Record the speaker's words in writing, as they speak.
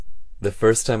The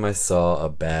first time I saw a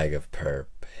bag of perp,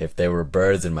 if there were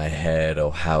birds in my head,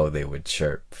 oh how they would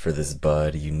chirp for this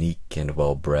bud, unique and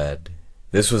well-bred.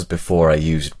 This was before I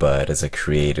used bud as a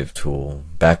creative tool,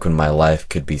 back when my life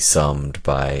could be summed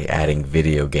by adding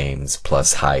video games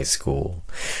plus high school.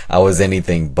 I was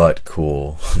anything but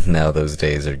cool, now those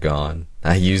days are gone.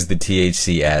 I use the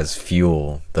THC as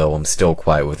fuel, though I'm still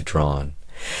quite withdrawn.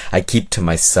 I keep to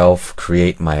myself,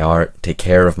 create my art, take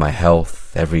care of my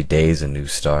health, every day's a new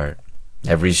start.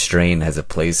 Every strain has a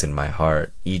place in my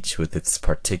heart, each with its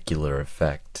particular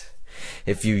effect.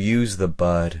 If you use the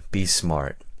bud, be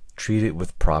smart, treat it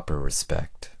with proper respect.